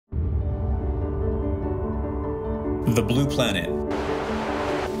The blue planet.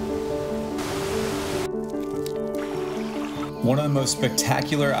 One of the most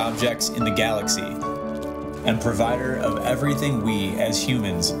spectacular objects in the galaxy, and provider of everything we as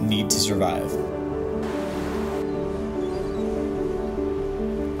humans need to survive.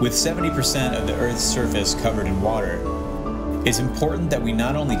 With 70% of the Earth's surface covered in water, it's important that we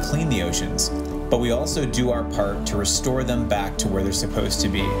not only clean the oceans, but we also do our part to restore them back to where they're supposed to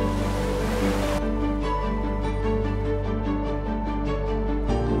be.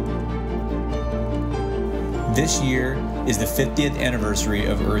 This year is the 50th anniversary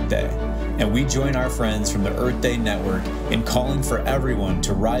of Earth Day, and we join our friends from the Earth Day Network in calling for everyone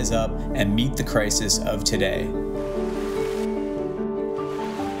to rise up and meet the crisis of today.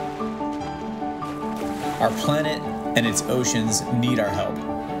 Our planet and its oceans need our help.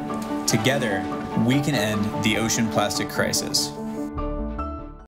 Together, we can end the ocean plastic crisis.